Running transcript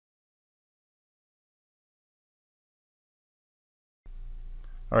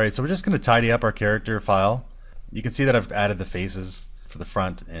Alright, so we're just going to tidy up our character file. You can see that I've added the faces for the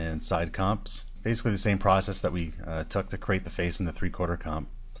front and side comps. Basically the same process that we took to create the face in the 3/4 comp.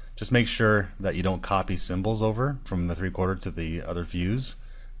 Just make sure that you don't copy symbols over from the 3/4 to the other views,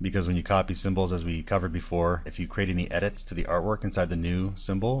 because when you copy symbols, as we covered before, if you create any edits to the artwork inside the new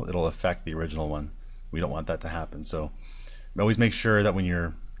symbol, it'll affect the original one. We don't want that to happen. So always make sure that when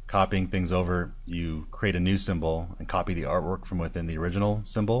you're copying things over, you create a new symbol and copy the artwork from within the original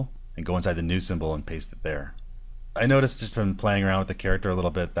symbol and go inside the new symbol and paste it there. I noticed just from playing around with the character a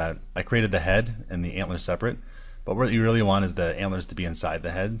little bit that I created the head and the antlers separate, but what you really want is the antlers to be inside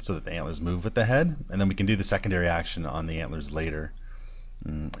the head so that the antlers move with the head, and then we can do the secondary action on the antlers later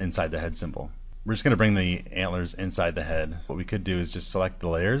inside the head symbol. We're just going to bring the antlers inside the head. What we could do is just select the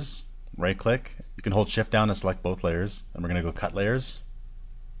layers, right click, you can hold shift down to select both layers, and we're going to go cut layers.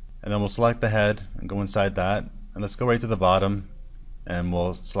 And then we'll select the head and go inside that, and let's go right to the bottom and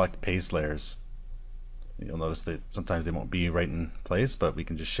we'll select paste layers. You'll notice that sometimes they won't be right in place, but we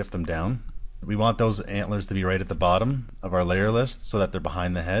can just shift them down. We want those antlers to be right at the bottom of our layer list so that they're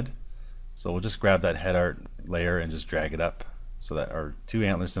behind the head. So we'll just grab that head art layer and just drag it up so that our two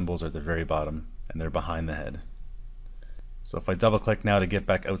antler symbols are at the very bottom and they're behind the head. So if I double click now to get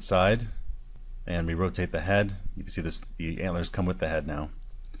back outside and we rotate the head, you can see the antlers come with the head now.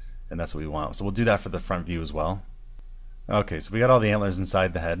 And that's what we want. So we'll do that for the front view as well. Okay, so we got all the antlers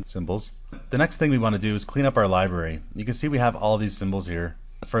inside the head symbols. The next thing we want to do is clean up our library. You can see we have all these symbols here.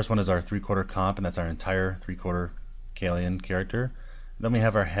 The first one is our 3/4 comp, and that's our entire 3/4 Kalian character. Then we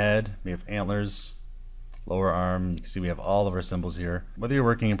have our head, we have antlers, lower arm. You can see we have all of our symbols here. Whether you're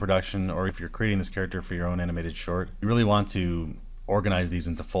working in production or if you're creating this character for your own animated short, you really want to organize these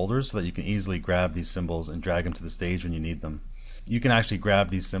into folders so that you can easily grab these symbols and drag them to the stage when you need them. You can actually grab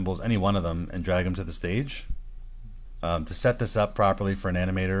these symbols, any one of them, and drag them to the stage. To set this up properly for an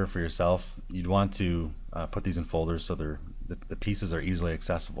animator, for yourself, you'd want to put these in folders so the pieces are easily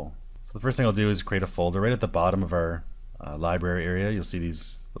accessible. So the first thing I'll do is create a folder. Right at the bottom of our library area, you'll see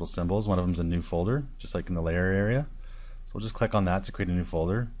these little symbols. One of them is a new folder, just like in the layer area. So we'll just click on that to create a new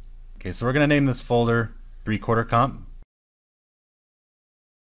folder. Okay, so we're going to name this folder 3/4 comp.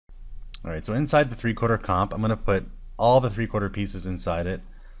 Alright, so inside the 3/4 comp, I'm going to put all the 3/4 pieces inside it,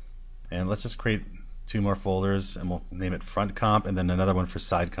 and let's just create two more folders, and we'll name it front comp and then another one for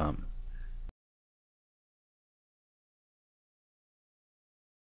side comp.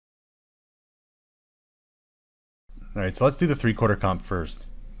 Alright, so let's do the 3/4 comp first.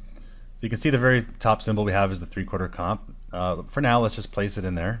 So you can see the very top symbol we have is the 3/4 comp. For now, let's just place it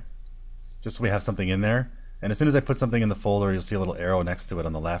in there, just so we have something in there. And as soon as I put something in the folder, you'll see a little arrow next to it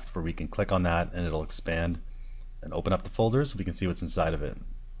on the left where we can click on that and it'll expand and open up the folder so we can see what's inside of it.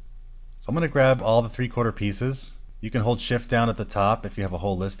 So I'm going to grab all the 3/4 pieces. You can hold shift down at the top if you have a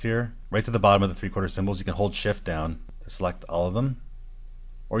whole list here. Right to the bottom of the 3/4 symbols, you can hold shift down to select all of them,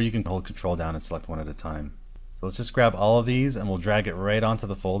 or you can hold control down and select one at a time. So let's just grab all of these and we'll drag it right onto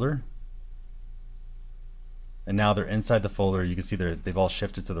the folder. And now they're inside the folder. You can see they've all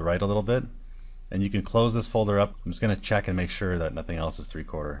shifted to the right a little bit. And you can close this folder up. I'm just going to check and make sure that nothing else is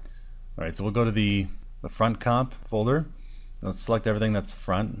 3/4. Alright, so we'll go to the front comp folder. Let's select everything that's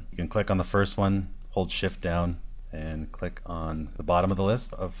front. You can click on the first one, hold shift down, and click on the bottom of the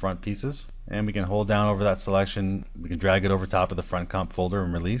list of front pieces. And we can hold down over that selection. We can drag it over top of the front comp folder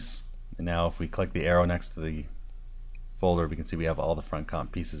and release. And now if we click the arrow next to the folder, we can see we have all the front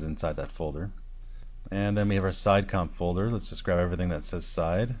comp pieces inside that folder. And then we have our side comp folder. Let's just grab everything that says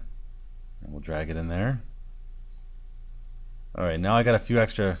side, and we'll drag it in there. Alright, now I got a few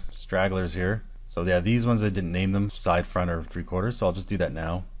extra stragglers here. So yeah, these ones I didn't name them, side, front, or 3/4, so I'll just do that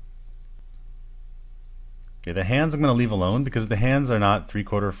now. Okay, the hands I'm going to leave alone because the hands are not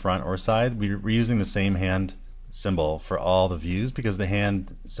 3/4 front or side. We're using the same hand symbol for all the views because the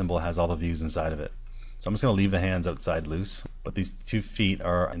hand symbol has all the views inside of it. So I'm just going to leave the hands outside loose, but these 2 feet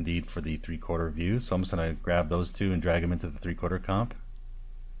are indeed for the 3/4 view, so I'm just going to grab those two and drag them into the 3/4 comp.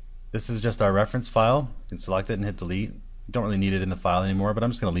 This is just our reference file. You can select it and hit delete. You don't really need it in the file anymore, but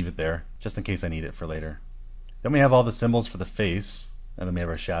I'm just going to leave it there just in case I need it for later. Then we have all the symbols for the face, and then we have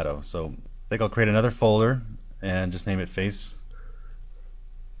our shadow. So I think I'll create another folder and just name it face.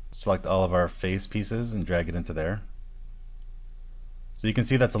 Select all of our face pieces and drag it into there. So you can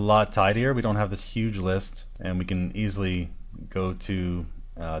see that's a lot tidier. We don't have this huge list, and we can easily go to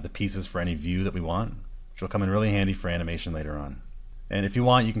the pieces for any view that we want, which will come in really handy for animation later on. And if you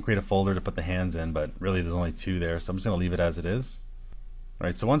want, you can create a folder to put the hands in, but really there's only 2 there, so I'm just going to leave it as it is.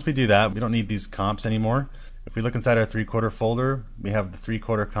 Alright, so once we do that, we don't need these comps anymore. If we look inside our 3/4 folder, we have the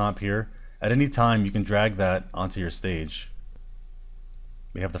 3/4 comp here. At any time, you can drag that onto your stage.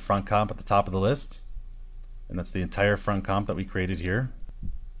 We have the front comp at the top of the list, and that's the entire front comp that we created here.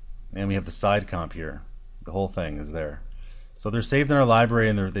 And we have the side comp here. The whole thing is there. So they're saved in our library,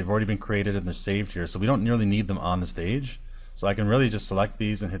 and they've already been created and they're saved here. So we don't really need them on the stage. So I can really just select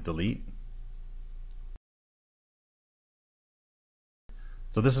these and hit delete.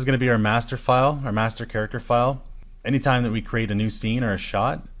 So this is going to be our master file, our master character file. Anytime that we create a new scene or a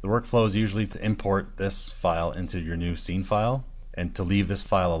shot, the workflow is usually to import this file into your new scene file and to leave this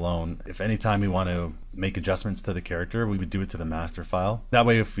file alone. If anytime we want to make adjustments to the character, we would do it to the master file. That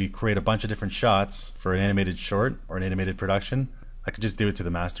way, if we create a bunch of different shots for an animated short or an animated production, I could just do it to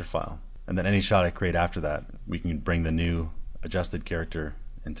the master file. And then any shot I create after that, we can bring the new adjusted character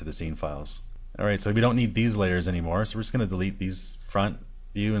into the scene files. Alright, so we don't need these layers anymore, so we're just going to delete these front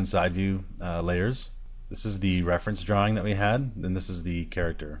view and side view layers. This is the reference drawing that we had, and this is the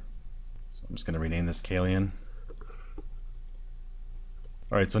character. So I'm just going to rename this Kalian.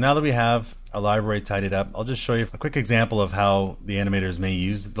 Alright, so now that we have our library tidied up, I'll just show you a quick example of how the animators may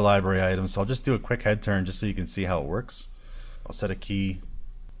use the library items. So I'll just do a quick head turn just so you can see how it works. I'll set a key.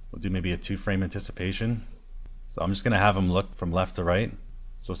 We'll do maybe a 2-frame anticipation. So I'm just going to have them look from left to right.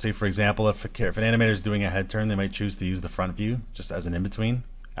 So say for example, if an animator is doing a head turn, they might choose to use the front view just as an in-between.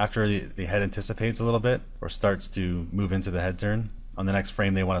 After the head anticipates a little bit or starts to move into the head turn, on the next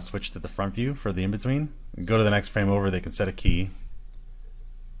frame they want to switch to the front view for the in-between. Go to the next frame over, they can set a key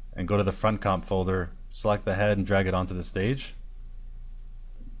and go to the front comp folder, select the head and drag it onto the stage.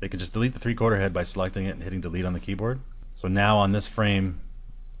 They can just delete the 3/4 head by selecting it and hitting delete on the keyboard. So now on this frame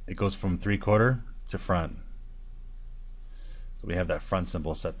it goes from 3/4 to front. So we have that front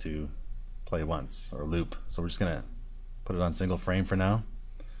symbol set to play once or loop. So we're just going to put it on single frame for now.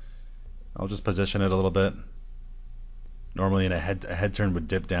 I'll just position it a little bit. Normally a head turn would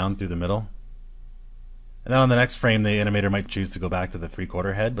dip down through the middle. And then on the next frame the animator might choose to go back to the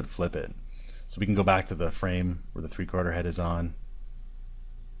 3/4 head but flip it. So we can go back to the frame where the 3/4 head is on.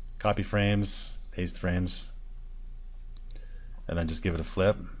 Copy frames, paste frames, and then just give it a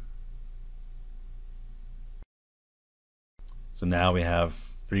flip. So now we have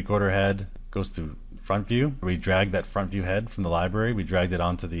 3/4 head goes to front view. We dragged that front view head from the library. We dragged it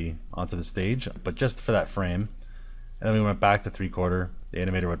onto the stage, but just for that frame. And then we went back to 3/4. The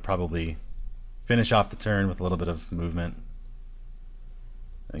animator would probably finish off the turn with a little bit of movement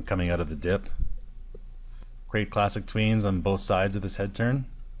and coming out of the dip. Create classic tweens on both sides of this head turn.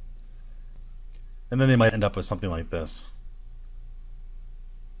 And then they might end up with something like this.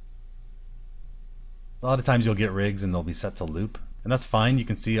 A lot of times you'll get rigs and they'll be set to loop, and that's fine. You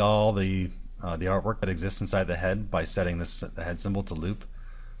can see all the artwork that exists inside the head by setting the head symbol to loop,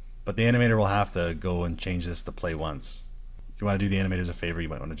 but the animator will have to go and change this to play once. If you want to do the animators a favor, you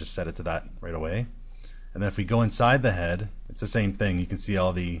might want to just set it to that right away. And then if we go inside the head, it's the same thing. You can see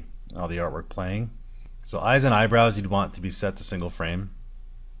all the artwork playing. So eyes and eyebrows you'd want to be set to single frame.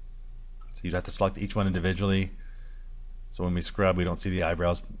 So you'd have to select each one individually. So when we scrub, we don't see the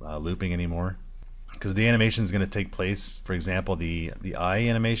eyebrows looping anymore, because the animation is going to take place. For example, the eye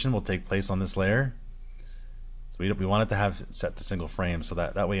animation will take place on this layer. So we want it to have set to single frame, so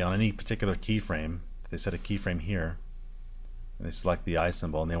that way on any particular keyframe, if they set a keyframe here and they select the eye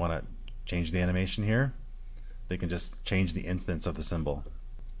symbol and they want to change the animation here, they can just change the instance of the symbol.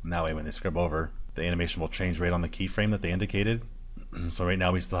 And that way when they scrub over, the animation will change right on the keyframe that they indicated. So right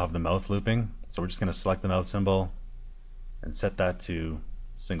now we still have the mouth looping, so we're just going to select the mouth symbol and set that to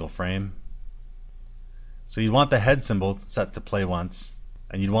single frame. So you want the head symbol set to play once,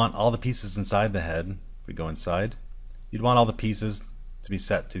 and you'd want all the pieces inside the head, if we go inside, you'd want all the pieces to be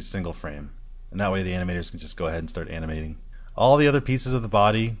set to single frame. And that way the animators can just go ahead and start animating. All the other pieces of the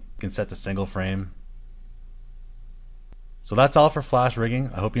body can set to single frame. So that's all for flash rigging.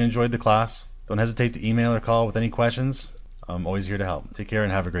 I hope you enjoyed the class. Don't hesitate to email or call with any questions. I'm always here to help. Take care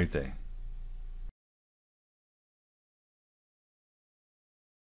and have a great day.